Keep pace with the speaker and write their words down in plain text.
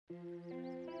Good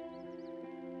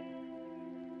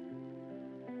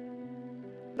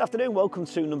afternoon, welcome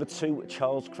to number 2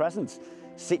 Charles Crescent,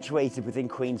 situated within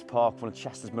Queen's Park, one of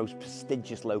Chester's most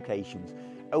prestigious locations.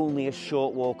 Only a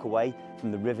short walk away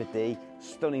from the River Dee,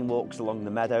 stunning walks along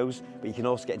the meadows, but you can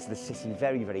also get into the city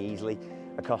very, very easily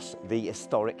across the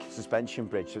historic suspension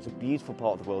bridge. So it's a beautiful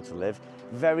part of the world to live,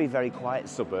 very, very quiet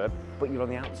suburb, but you're on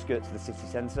the outskirts of the city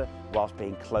centre whilst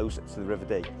being close to the River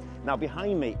Dee. Now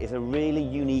behind me is a really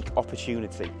unique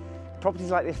opportunity.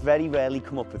 Properties like this very rarely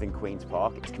come up within Queen's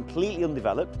Park. It's completely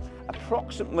undeveloped,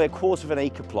 approximately a quarter of an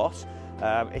acre plot.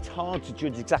 It's hard to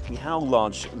judge exactly how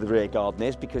large the rear garden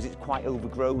is because it's quite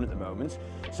overgrown at the moment.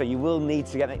 So you will need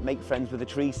to make friends with a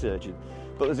tree surgeon.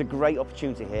 But there's a great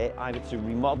opportunity here either to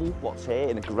remodel what's here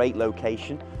in a great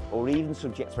location, or even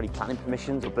subject to any planning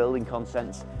permissions or building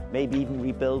consents, maybe even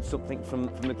rebuild something from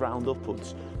the ground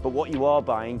upwards. But what you are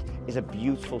buying is a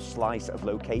beautiful slice of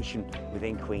location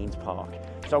within Queen's Park.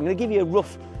 So I'm going to give you a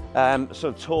rough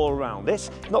sort of tour around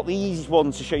this. Not the easiest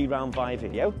one to show you around via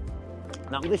video.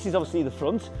 Now this is obviously the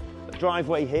front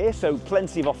driveway here, so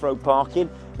plenty of off-road parking.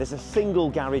 There's a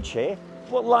single garage here.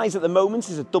 What lies at the moment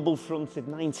is a double-fronted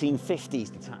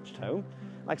 1950s detached home.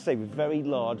 Like I say, with very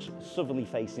large southerly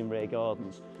facing rear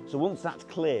gardens. So once that's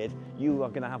cleared, you are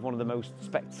going to have one of the most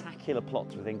spectacular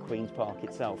plots within Queen's Park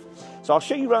itself. So I'll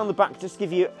show you around the back just to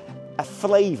give you a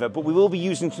flavour, but we will be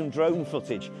using some drone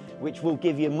footage, which will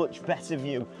give you a much better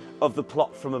view of the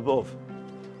plot from above.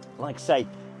 Like I say,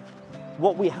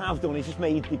 what we have done is just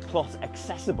made the plot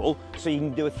accessible so you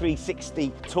can do a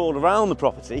 360 tour around the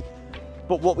property.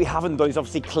 But what we haven't done is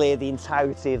obviously clear the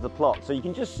entirety of the plot. So you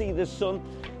can just see the sun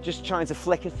just trying to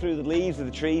flicker through the leaves of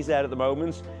the trees there at the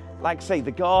moment. Like I say,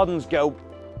 the gardens go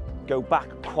back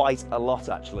quite a lot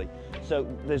actually. So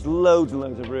there's loads and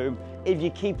loads of room. If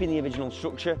you're keeping the original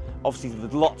structure, obviously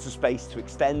there's lots of space to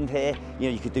extend here. You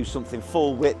know, you could do something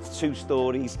full width, 2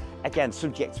 stories, again,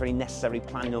 subject to any necessary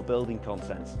planning or building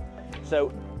consents.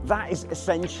 So that is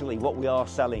essentially what we are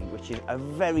selling, which is a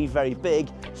very, very big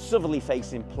southerly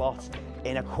facing plot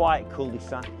in a quiet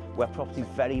cul-de-sac where properties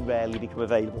very rarely become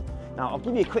available. Now I'll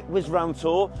give you a quick whiz round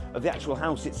tour of the actual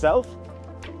house itself.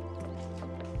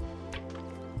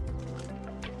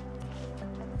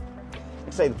 Like I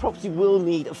say, the property will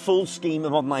need a full scheme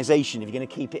of modernisation if you're going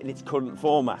to keep it in its current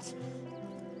format.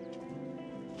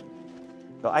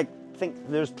 But I think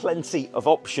there's plenty of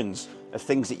options of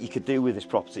things that you could do with this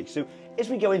property. So as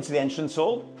we go into the entrance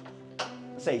hall,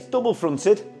 say it's double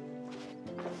fronted,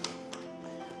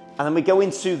 and then we go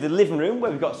into the living room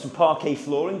where we've got some parquet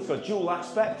flooring, so a dual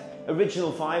aspect,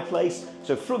 original fireplace,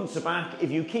 so front to back. If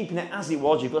you're keeping it as it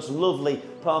was, you've got some lovely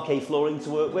parquet flooring to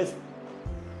work with.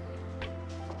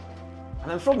 And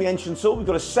then from the entrance hall, we've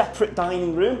got a separate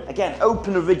dining room. Again,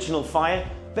 open original fire,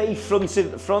 bay fronted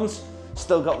at the front,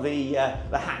 still got the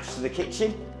hatch to the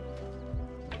kitchen.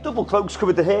 Double cloaks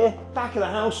covered to here. Back of the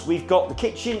house, we've got the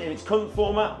kitchen in its current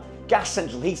format, gas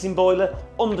central heating boiler,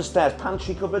 understairs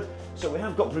pantry cupboard. So we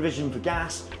have got provision for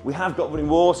gas, we have got running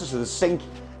water, so there's a sink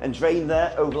and drain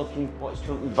there overlooking what is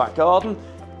currently the back garden.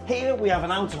 Here we have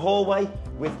an outer hallway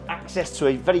with access to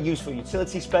a very useful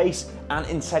utility space and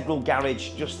integral garage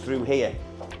just through here.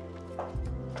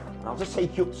 I'll just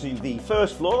take you up to the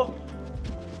first floor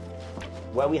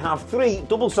where we have 3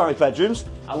 double-sized bedrooms.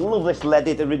 I love this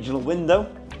leaded original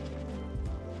window.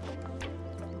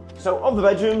 So of the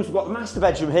bedrooms, we've got the master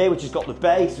bedroom here, which has got the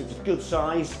bay, so it's a good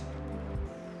size.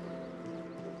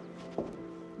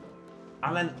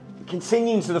 And then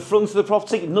continuing to the front of the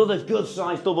property, another good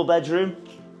sized double bedroom.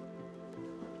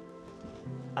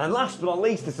 And last but not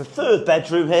least, there's a 3rd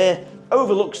bedroom here,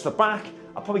 overlooks the back.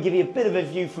 I'll probably give you a bit of a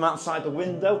view from outside the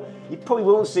window. You probably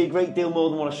won't see a great deal more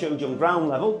than what I showed you on ground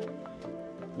level.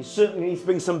 You certainly need to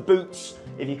bring some boots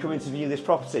if you come in to view this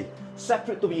property.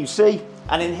 Separate WC,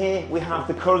 and in here we have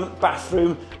the current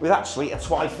bathroom with actually a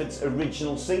Twyford's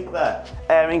original sink there.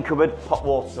 Airing cupboard, hot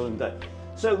water cylinder.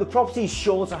 So the property is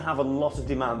sure to have a lot of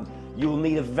demand. You will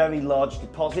need a very large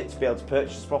deposit to be able to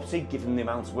purchase this property, given the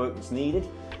amount of work that's needed.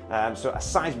 So a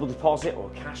sizable deposit or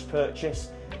a cash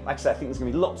purchase. Like I said, I think there's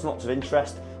going to be lots and lots of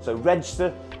interest. So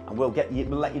register and we'll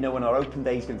let you know when our open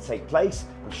day is going to take place.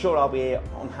 I'm sure I'll be here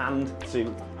on hand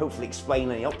to hopefully explain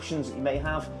any options that you may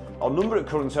have. Our number at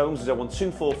Current Homes is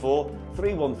 01244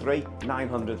 313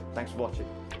 900. Thanks for watching.